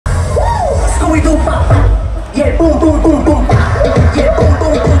we do pop. Yeah, boom, boom, boom, boom, pop. Yeah, boom,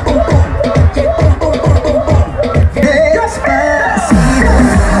 boom, boom, boom, boom. Yeah, boom, boom, boom, boom, boom. Despacito,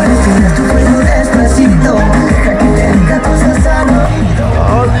 tu cuello despacito. Deja que te diga cosas al oído.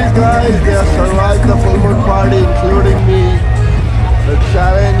 All these guys, they have survived the full moon party, including me. The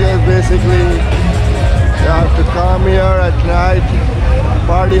challenge is basically you have to come here at night,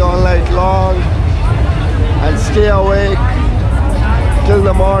 party all night long, and stay awake till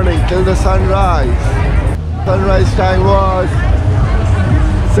the morning, till the sunrise. Sunrise time was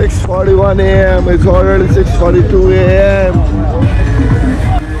 6:41 a.m. It's already 6:42 a.m.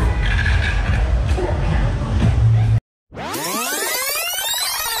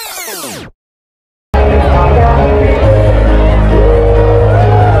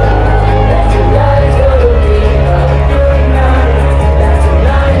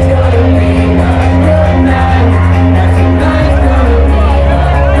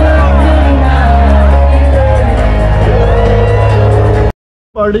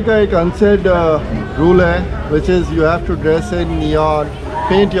 Party का एक unsaid rule है, which is you have to dress in neon,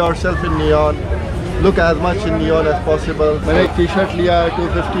 paint yourself in neon, look as much in neon as possible. मैंने एक T-shirt लिया है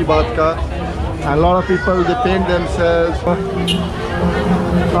 250 बात का, and a lot of people they paint themselves.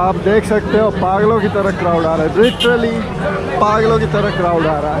 आप देख सकते हो पागलों की तरह क्राउड आ रहा है, literally पागलों की तरह क्राउड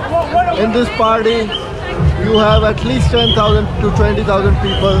आ रहा है. In this party you have at least 10,000 to 20,000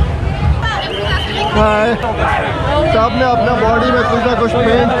 people. सबने अपना बॉडी में कुछ ना कुछ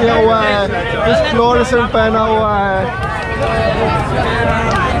पेंट किया हुआ है, कुछ फ्लोरेसेंट पहना हुआ है.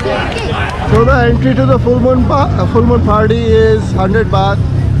 So the entry to the full moon party is 100 baht.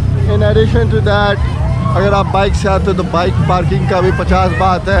 In addition to that, अगर आप बाइक से आते हो तो बाइक पार्किंग का भी 50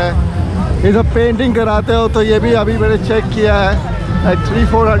 बात है. ये सब पेंटिंग कराते हो तो ये भी अभी मैंने चेक किया है, like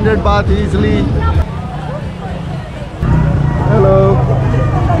 300-400 बात easily. Hello.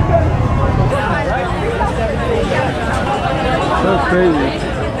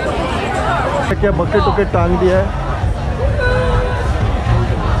 क्या बकेट उकेट टांग दिया है.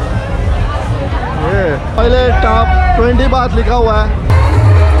 ये पहले टॉप 20 बात लिखा हुआ है.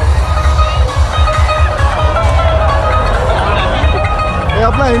 ये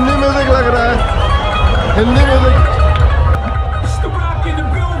अपना हिंदी म्यूजिक लग रहा है, Hindi music.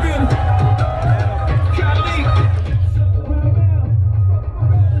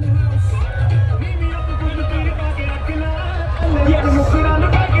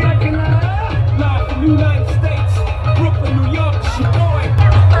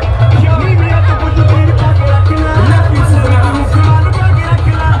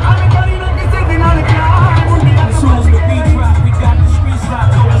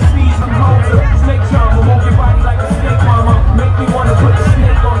 Make time, move your body like a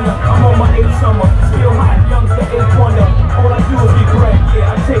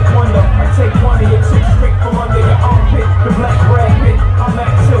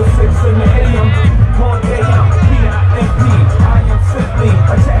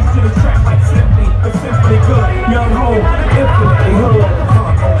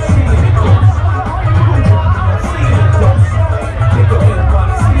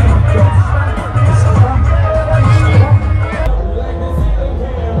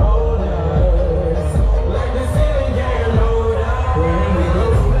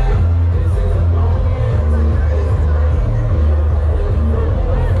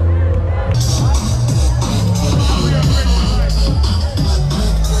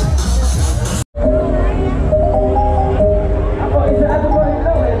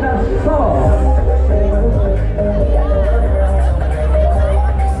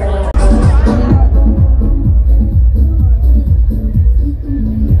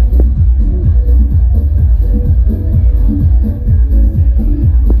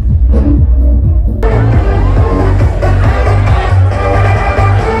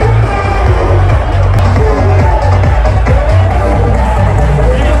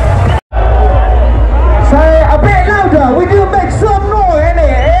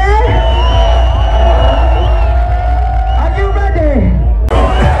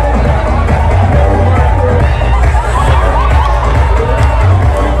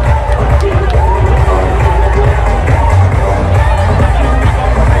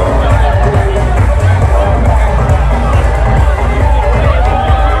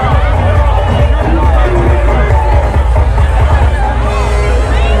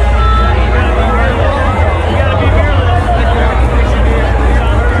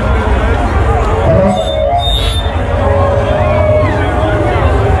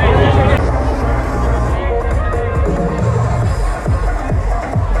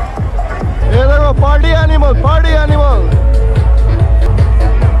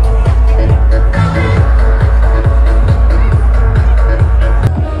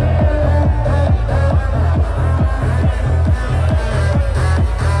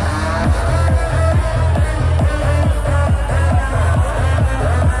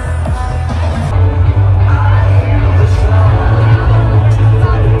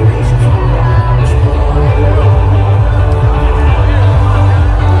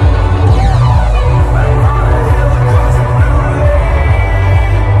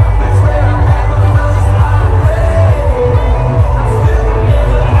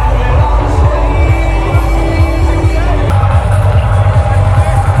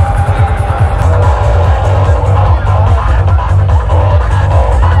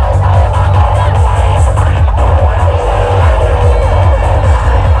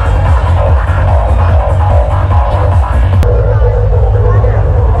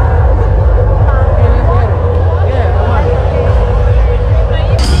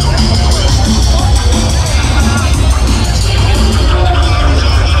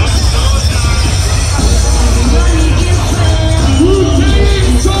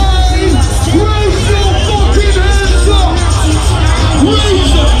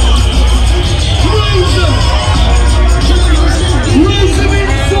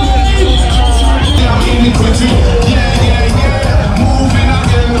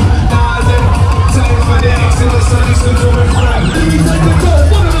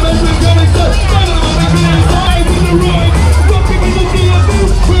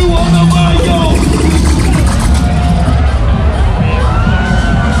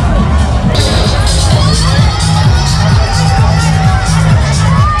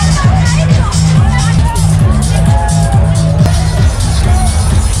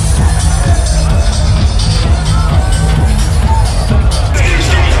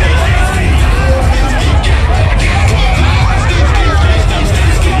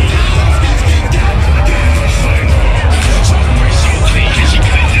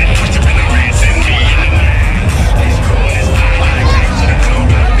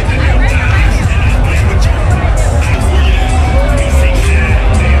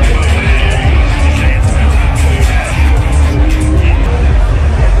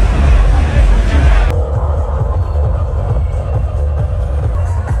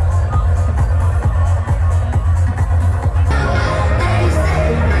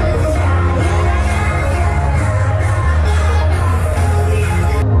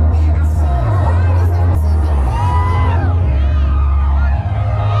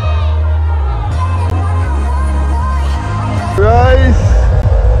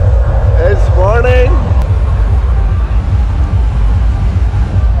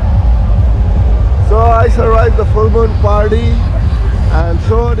moon party, and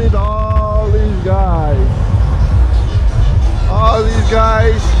so did all these guys. All these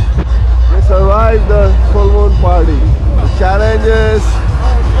guys, they survived the full moon party. The challenges,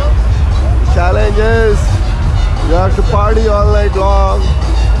 you have to party all night long.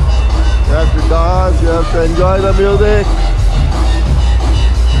 You have to dance, you have to enjoy the music,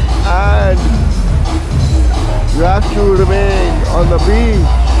 and you have to remain on the beach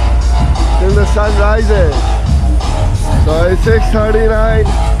till the sun rises. So it's 6:39.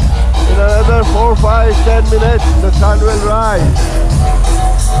 In another 4, 5, 10 minutes, the sun will rise.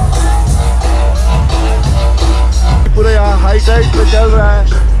 पूरे यहाँ high Tide पे चल रहा है,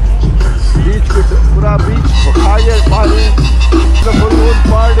 बीच पे पूरा बीच खा गया पानी, the full moon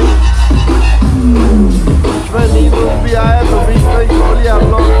party. बीच में नींद भी आया तो बीच में ही सो लिया